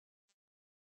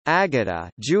Aggadah,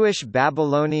 Jewish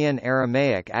Babylonian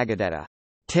Aramaic Aggadah,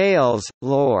 tales,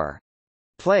 lore,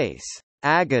 place.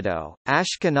 Aggadah,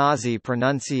 Ashkenazi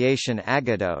pronunciation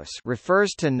Aggados,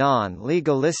 refers to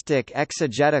non-legalistic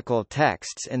exegetical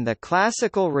texts in the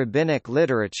classical rabbinic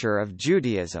literature of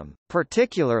Judaism,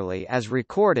 particularly as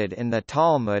recorded in the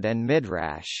Talmud and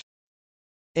Midrash.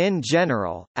 In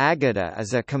general, Aggadah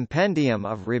is a compendium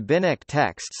of rabbinic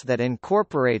texts that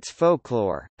incorporates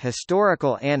folklore,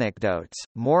 historical anecdotes,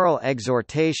 moral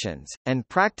exhortations, and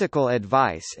practical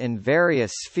advice in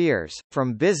various spheres,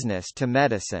 from business to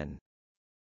medicine.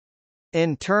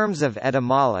 In terms of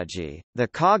etymology, the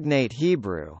cognate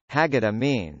Hebrew, Haggadah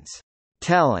means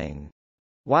telling,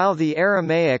 while the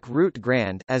Aramaic root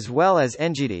grand as well as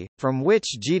engidi, from which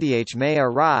gdh may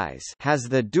arise, has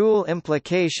the dual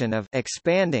implication of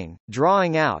expanding,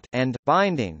 drawing out, and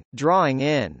binding, drawing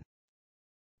in.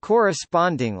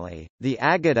 Correspondingly, the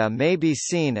Aggadah may be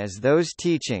seen as those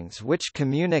teachings which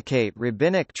communicate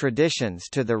rabbinic traditions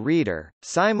to the reader,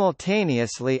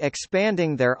 simultaneously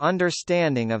expanding their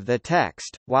understanding of the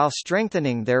text, while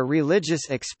strengthening their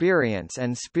religious experience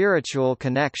and spiritual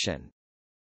connection.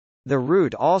 The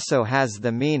root also has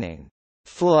the meaning,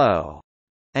 flow,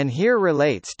 and here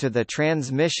relates to the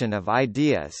transmission of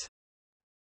ideas.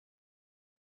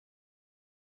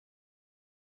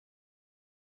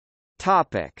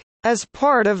 As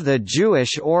part of the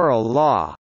Jewish oral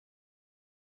law.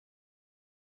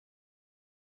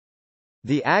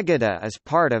 The Aggadah is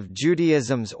part of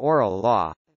Judaism's oral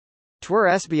law.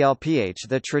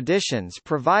 The traditions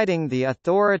providing the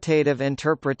authoritative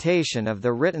interpretation of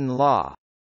the written law.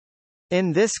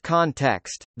 In this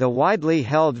context, the widely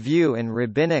held view in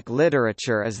rabbinic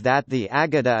literature is that the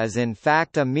Aggadah is in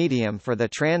fact a medium for the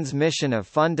transmission of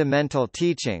fundamental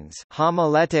teachings,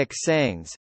 homiletic sayings,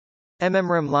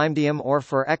 or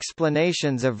for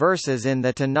explanations of verses in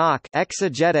the Tanakh,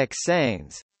 exegetic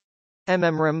sayings.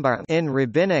 In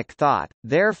rabbinic thought,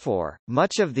 therefore,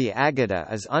 much of the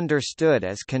Aggadah is understood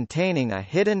as containing a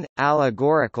hidden,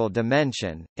 allegorical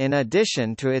dimension, in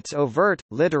addition to its overt,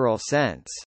 literal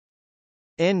sense.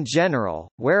 In general,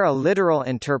 where a literal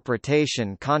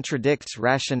interpretation contradicts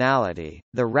rationality,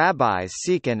 the rabbis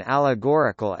seek an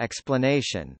allegorical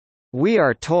explanation. We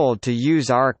are told to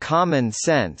use our common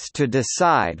sense to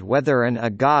decide whether an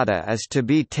Aggadah is to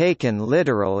be taken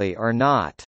literally or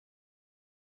not.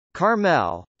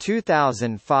 Carmel,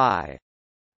 2005.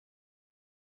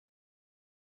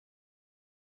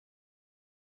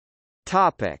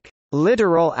 Topic: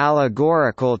 Literal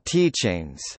allegorical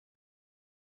teachings.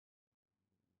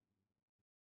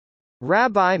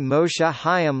 Rabbi Moshe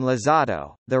Chaim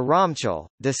Luzzatto, the Ramchal,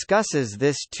 discusses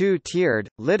this two-tiered,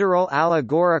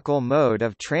 literal-allegorical mode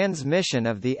of transmission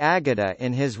of the Aggadah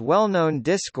in his well-known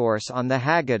discourse on the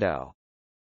Haggadah.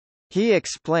 He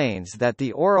explains that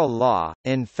the oral law,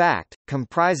 in fact,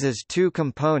 comprises two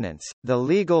components, the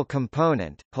legal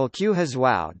component, Halku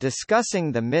Hazwau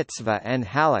discussing the mitzvah and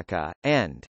halakha,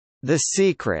 and the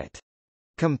secret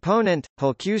component,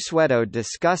 Halku Swedo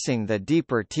discussing the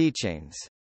deeper teachings.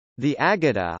 The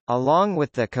Aggadah, along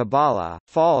with the Kabbalah,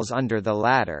 falls under the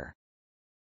latter.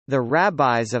 The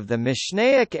rabbis of the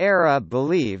Mishnaic era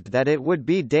believed that it would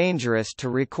be dangerous to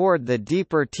record the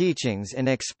deeper teachings in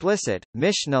explicit,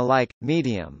 Mishnah-like,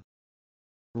 medium.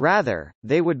 Rather,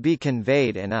 they would be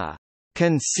conveyed in a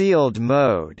concealed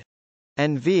mode,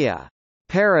 and via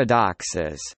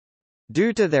paradoxes.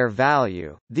 Due to their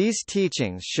value, these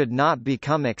teachings should not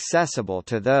become accessible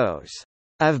to those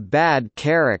of bad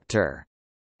character,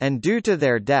 and due to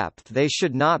their depth they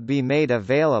should not be made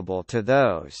available to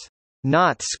those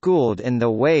not schooled in the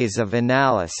ways of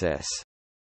analysis.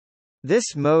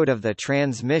 This mode of the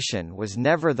transmission was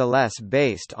nevertheless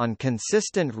based on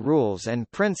consistent rules and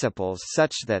principles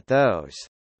such that those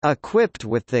equipped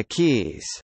with the keys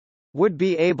would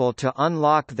be able to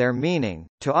unlock their meaning,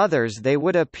 to others they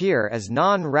would appear as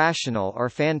non-rational or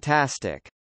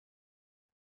fantastic.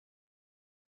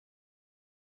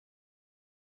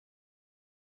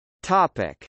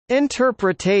 Topic: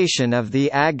 Interpretation of the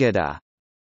Aggadah.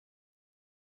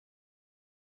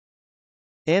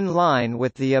 In line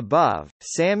with the above,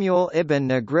 Samuel ibn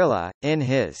Nagrilla, in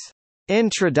his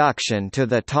Introduction to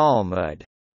the Talmud,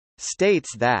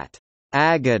 states that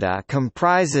Aggadah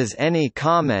comprises any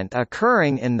comment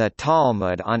occurring in the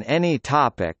Talmud on any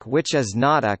topic which is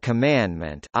not a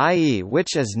commandment, i.e.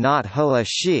 which is not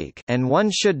halashic, and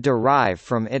one should derive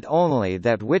from it only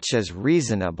that which is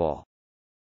reasonable.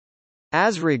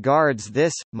 As regards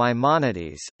this,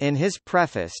 Maimonides, in his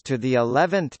preface to the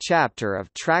 11th chapter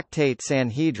of Tractate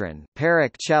Sanhedrin,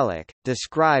 Perek Chelik,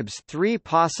 describes three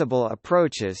possible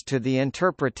approaches to the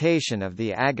interpretation of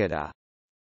the Aggadah.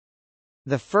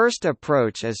 The first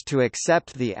approach is to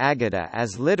accept the Aggadah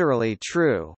as literally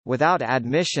true, without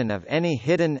admission of any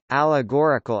hidden,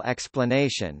 allegorical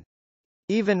explanation,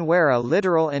 even where a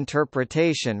literal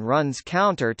interpretation runs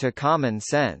counter to common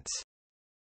sense.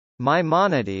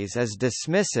 Maimonides is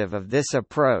dismissive of this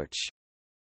approach.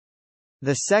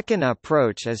 The second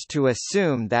approach is to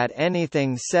assume that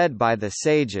anything said by the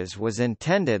sages was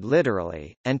intended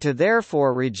literally, and to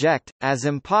therefore reject, as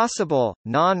impossible,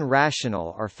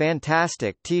 non-rational or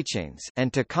fantastic teachings,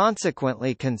 and to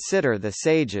consequently consider the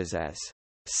sages as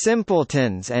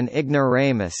simpletons and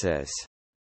ignoramuses.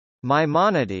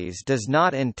 Maimonides does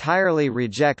not entirely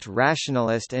reject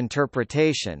rationalist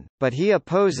interpretation, but he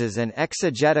opposes an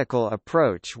exegetical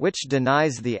approach which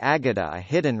denies the Aggadah a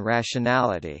hidden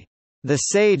rationality. The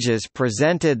sages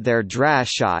presented their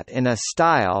drashot in a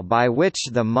style by which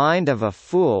the mind of a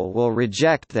fool will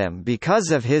reject them because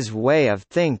of his way of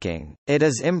thinking. It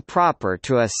is improper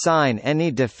to assign any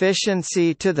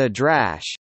deficiency to the drash.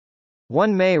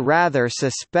 One may rather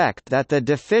suspect that the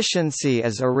deficiency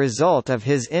is a result of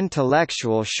his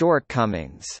intellectual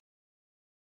shortcomings.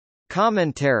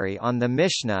 Commentary on the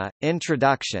Mishnah,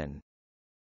 Introduction.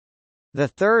 The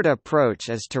third approach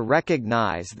is to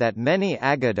recognize that many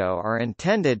Aggadah are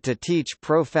intended to teach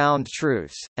profound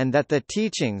truths, and that the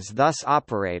teachings thus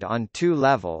operate on two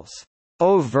levels,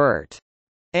 overt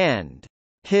and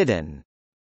hidden.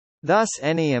 Thus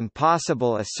any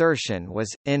impossible assertion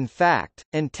was, in fact,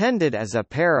 intended as a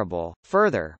parable.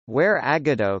 Further, where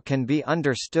Aggadah can be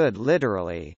understood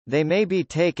literally, they may be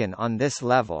taken on this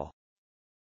level.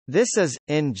 This is,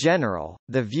 in general,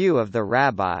 the view of the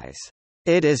rabbis.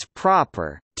 It is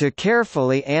proper to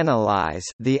carefully analyze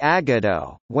the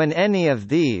Aggadah. When any of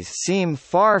these seem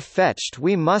far-fetched,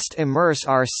 we must immerse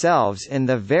ourselves in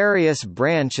the various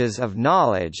branches of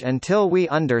knowledge until we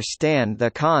understand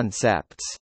the concepts.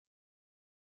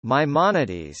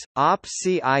 Maimonides, Op.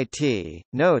 Cit.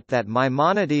 Note that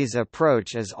Maimonides'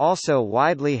 approach is also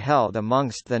widely held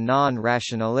amongst the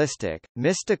non-rationalistic,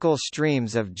 mystical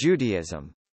streams of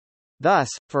Judaism. Thus,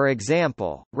 for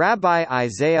example, Rabbi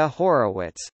Isaiah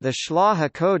Horowitz, the Shlah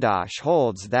HaKodash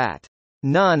holds that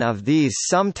none of these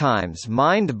sometimes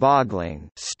mind-boggling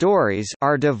stories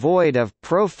are devoid of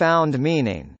profound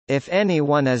meaning. If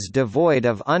anyone is devoid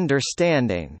of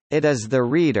understanding, it is the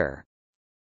reader.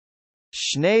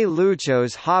 Shnei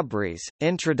Luchos Habris,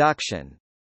 Introduction.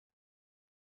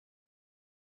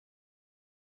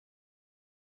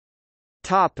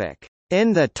 Topic: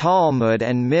 In the Talmud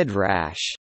and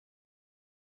Midrash.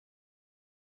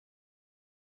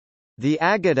 The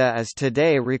Aggadah is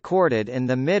today recorded in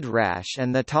the Midrash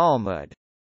and the Talmud.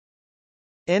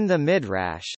 In the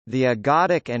Midrash, the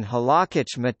Aggadic and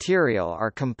halakhic material are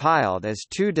compiled as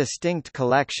two distinct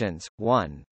collections.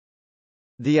 1.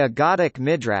 The Aggadic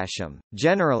Midrashim,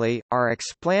 generally, are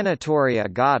explanatory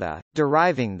Aggadah,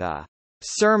 deriving the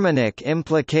sermonic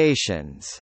implications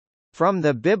from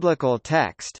the biblical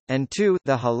text, and 2.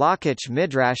 The halakhic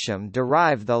Midrashim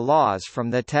derive the laws from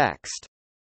the text.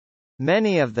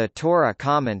 Many of the Torah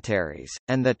commentaries,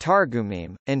 and the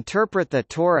Targumim, interpret the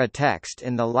Torah text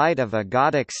in the light of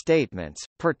Aggadic statements,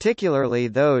 particularly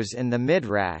those in the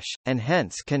Midrash, and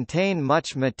hence contain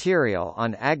much material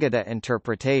on Aggadah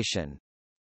interpretation.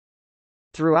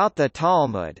 Throughout the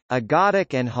Talmud,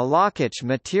 Aggadic and halakhic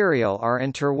material are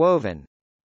interwoven.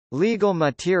 Legal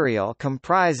material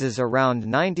comprises around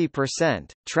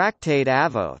 90%. Tractate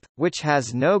Avoth, which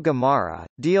has no Gemara,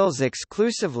 deals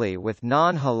exclusively with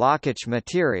non-halakhic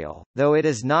material, though it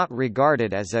is not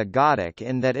regarded as Aggadic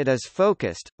in that it is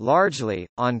focused, largely,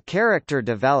 on character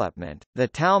development. The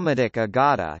Talmudic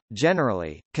Aggadah,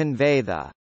 generally, convey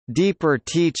the deeper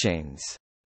teachings,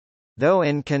 though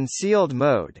in concealed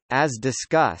mode, as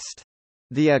discussed.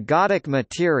 The Aggadic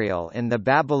material in the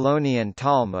Babylonian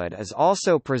Talmud is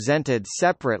also presented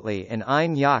separately in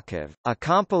Ein Yaakov, a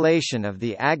compilation of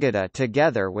the Aggadah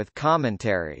together with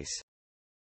commentaries.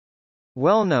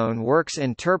 Well-known works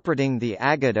interpreting the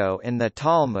Aggadah in the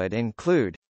Talmud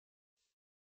include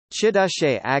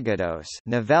Chidushei Aggados,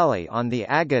 Novelli on the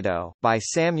Aggadah by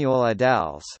Samuel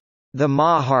Adels, the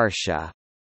Maharsha.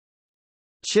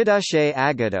 Chidushei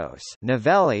Aggados,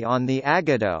 Novelli on the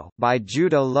Aggadah by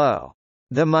Judah Lowe,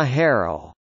 the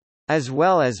Maharal, as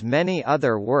well as many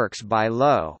other works by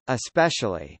Lowe,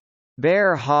 especially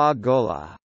Ber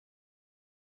Ha-Gola.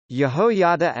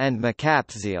 Yehoiada and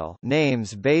Makapziel,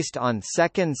 names based on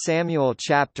 2 Samuel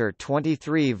chapter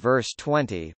 23 verse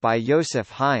 20 by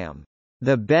Yosef Hayim,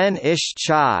 the Ben Ish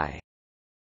Chai.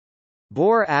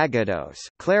 Bor Aggados,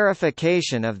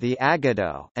 clarification of the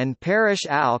Aggadah, and Parish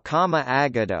al-Kama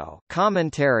Aggadah,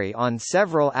 commentary on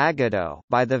several Aggadah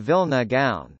by the Vilna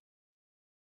Gaon.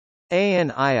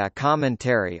 Ayin Aya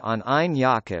commentary on Ein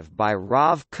Yaakov by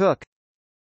Rav Kook.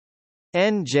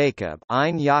 N. Jacob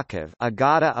Ein Yaakov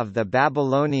Aggadah of the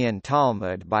Babylonian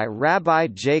Talmud by Rabbi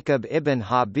Jacob ibn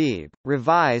Habib,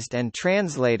 revised and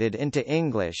translated into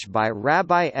English by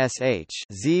Rabbi S. H.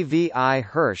 Zvi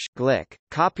Hirsch Glick,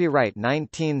 copyright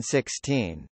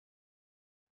 1916.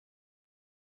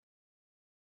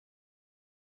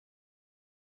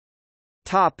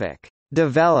 Topic: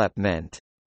 Development.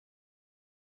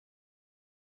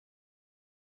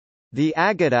 The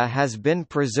Aggadah has been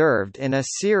preserved in a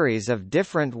series of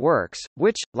different works,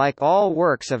 which, like all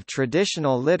works of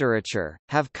traditional literature,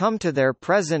 have come to their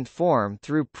present form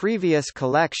through previous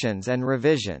collections and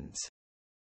revisions.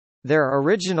 Their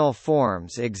original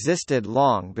forms existed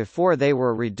long before they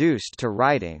were reduced to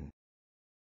writing.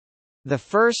 The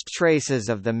first traces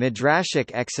of the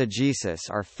Midrashic exegesis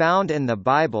are found in the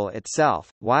Bible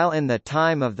itself, while in the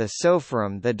time of the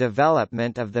Sopharim the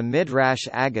development of the Midrash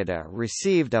Aggadah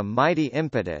received a mighty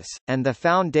impetus, and the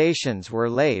foundations were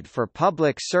laid for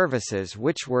public services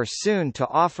which were soon to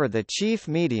offer the chief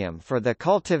medium for the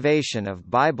cultivation of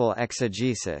Bible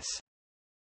exegesis.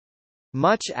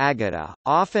 Much Aggadah,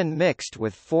 often mixed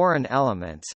with foreign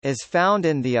elements, is found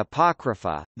in the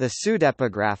Apocrypha, the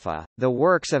Pseudepigrapha, the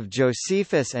works of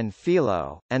Josephus and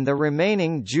Philo, and the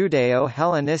remaining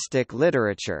Judeo-Hellenistic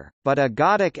literature, but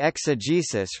Aggadic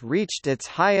exegesis reached its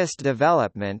highest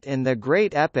development in the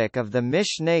great epic of the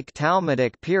Mishnaic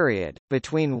Talmudic period,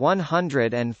 between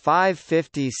 100 and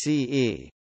 550 CE.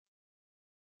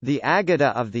 The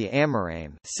Aggadah of the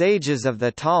Amoraim, sages of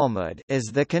the Talmud, is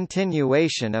the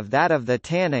continuation of that of the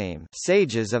Tanaim,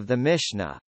 sages of the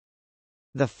Mishnah.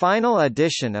 The final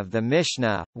edition of the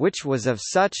Mishnah, which was of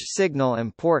such signal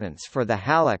importance for the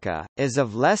Halakha, is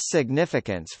of less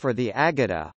significance for the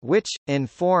Aggadah, which, in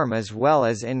form as well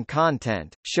as in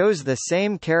content, shows the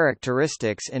same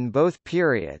characteristics in both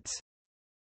periods.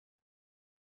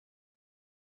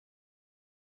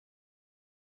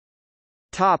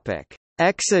 Topic: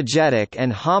 Exegetic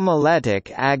and homiletic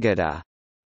Aggadah.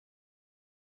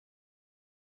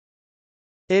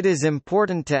 It is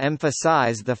important to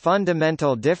emphasize the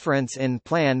fundamental difference in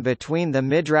plan between the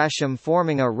Midrashim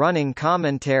forming a running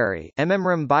commentary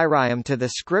to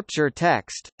the scripture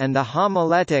text, and the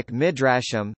homiletic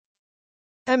Midrashim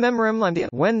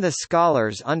when the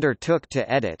scholars undertook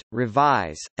to edit,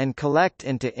 revise, and collect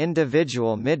into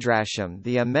individual midrashim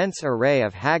the immense array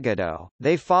of Haggadah,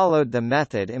 they followed the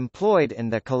method employed in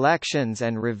the collections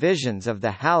and revisions of the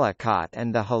Halakot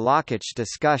and the halakhic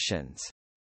discussions.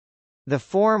 The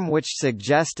form which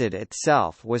suggested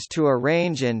itself was to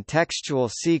arrange in textual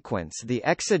sequence the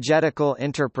exegetical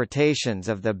interpretations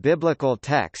of the biblical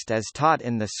text as taught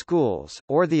in the schools,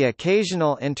 or the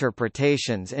occasional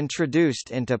interpretations introduced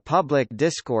into public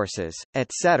discourses,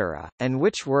 etc., and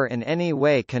which were in any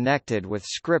way connected with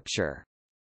Scripture.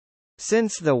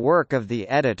 Since the work of the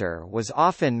editor was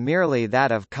often merely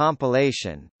that of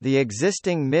compilation, the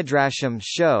existing midrashim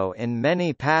show in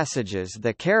many passages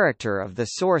the character of the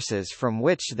sources from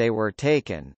which they were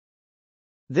taken.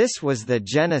 This was the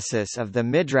genesis of the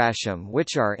midrashim,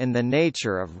 which are in the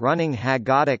nature of running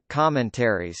Haggadic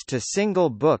commentaries to single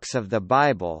books of the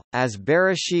Bible, as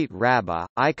Bereshit Rabbah,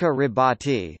 Ika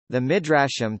Ribati, the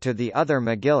midrashim to the other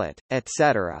Megillat,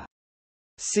 etc.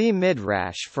 See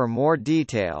Midrash for more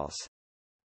details.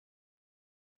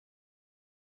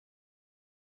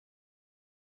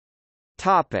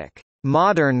 Topic: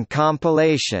 Modern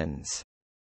compilations.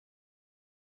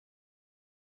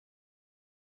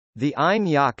 The Ein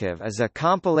Yaakov is a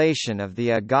compilation of the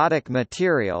Aggadic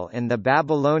material in the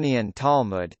Babylonian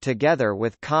Talmud together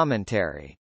with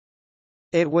commentary.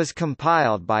 It was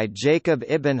compiled by Jacob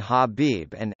ibn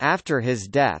Habib and, after his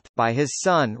death, by his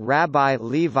son Rabbi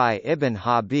Levi ibn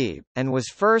Habib, and was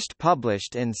first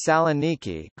published in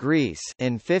Saloniki, Greece,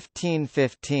 in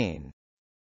 1515.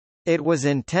 It was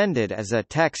intended as a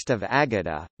text of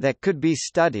Aggadah, that could be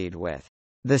studied with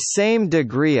the same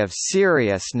degree of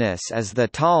seriousness as the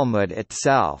Talmud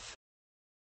itself.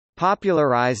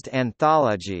 Popularized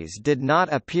anthologies did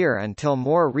not appear until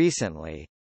more recently.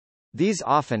 These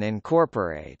often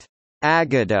incorporate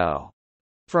Aggadah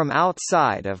from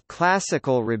outside of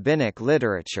classical rabbinic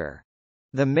literature.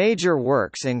 The major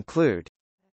works include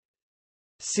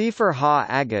Sefer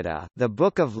Ha-Aggadah, the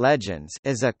Book of Legends,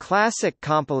 is a classic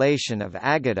compilation of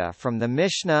Aggadah from the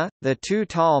Mishnah, the two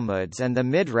Talmuds and the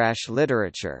Midrash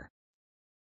literature.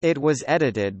 It was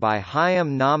edited by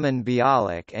Chaim Nahman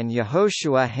Bialik and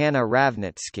Yehoshua Hanna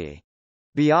Ravnitsky.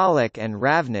 Bialik and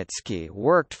Ravnitsky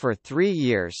worked for 3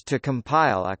 years to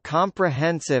compile a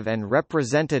comprehensive and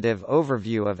representative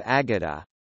overview of Aggadah.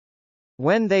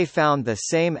 When they found the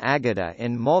same Aggadah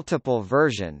in multiple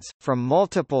versions, from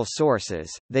multiple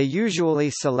sources, they usually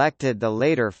selected the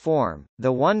later form,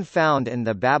 the one found in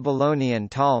the Babylonian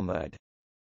Talmud.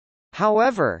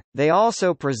 However, they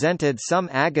also presented some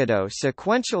Aggadah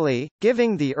sequentially,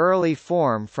 giving the early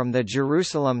form from the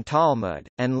Jerusalem Talmud,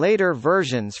 and later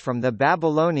versions from the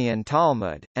Babylonian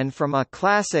Talmud, and from a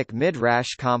classic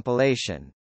Midrash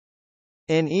compilation.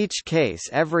 In each case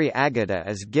every Aggadah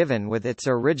is given with its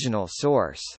original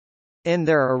source. In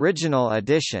their original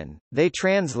edition, they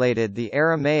translated the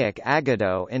Aramaic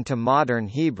Aggadah into modern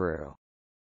Hebrew.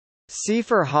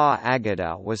 Sefer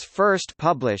Ha-Aggadah was first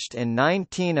published in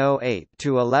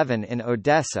 1908–11 in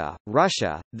Odessa,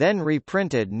 Russia, then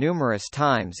reprinted numerous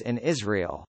times in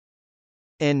Israel.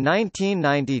 In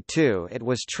 1992 it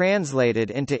was translated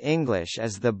into English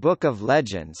as The Book of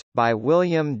Legends, by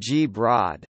William G.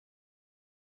 Broad.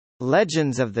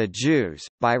 Legends of the Jews,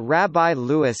 by Rabbi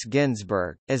Louis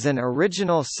Ginzberg, is an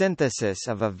original synthesis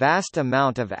of a vast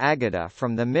amount of Aggadah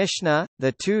from the Mishnah,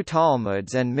 the two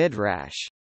Talmuds and Midrash.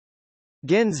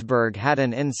 Ginzberg had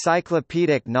an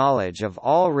encyclopedic knowledge of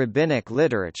all rabbinic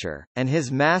literature, and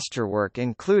his masterwork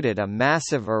included a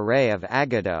massive array of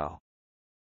Aggadah.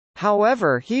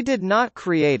 However, he did not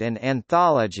create an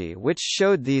anthology which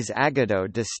showed these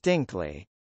Aggadah distinctly.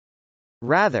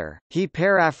 Rather, he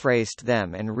paraphrased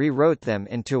them and rewrote them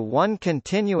into one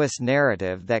continuous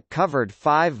narrative that covered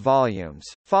 5 volumes,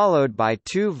 followed by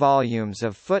 2 volumes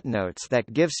of footnotes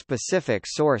that give specific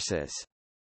sources.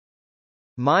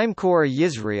 Mimkor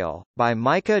Yisrael, by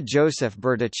Micah Joseph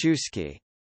Berdachevsky.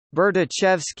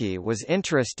 Berdachevsky was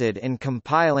interested in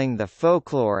compiling the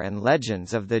folklore and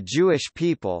legends of the Jewish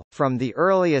people, from the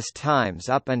earliest times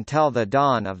up until the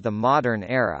dawn of the modern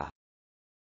era.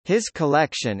 His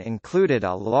collection included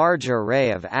a large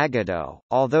array of Aggadah,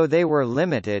 although they were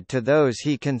limited to those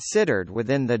he considered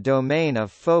within the domain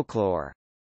of folklore.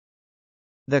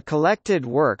 The collected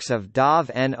works of Dov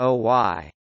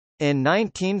Noy. In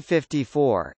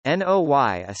 1954,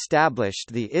 Noy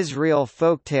established the Israel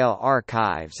Folktale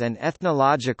Archives and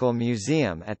Ethnological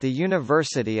Museum at the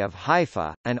University of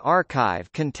Haifa, an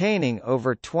archive containing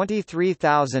over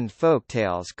 23,000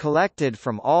 folktales collected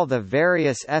from all the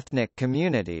various ethnic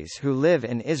communities who live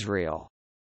in Israel.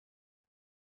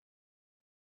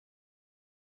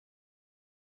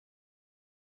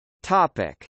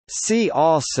 See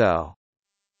also: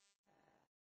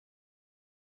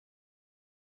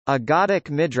 Aggadic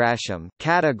Midrashim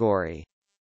category,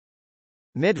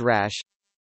 Midrash,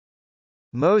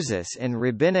 Moses in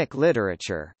rabbinic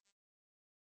literature,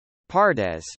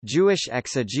 Pardes Jewish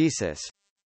exegesis,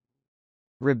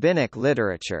 rabbinic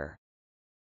literature.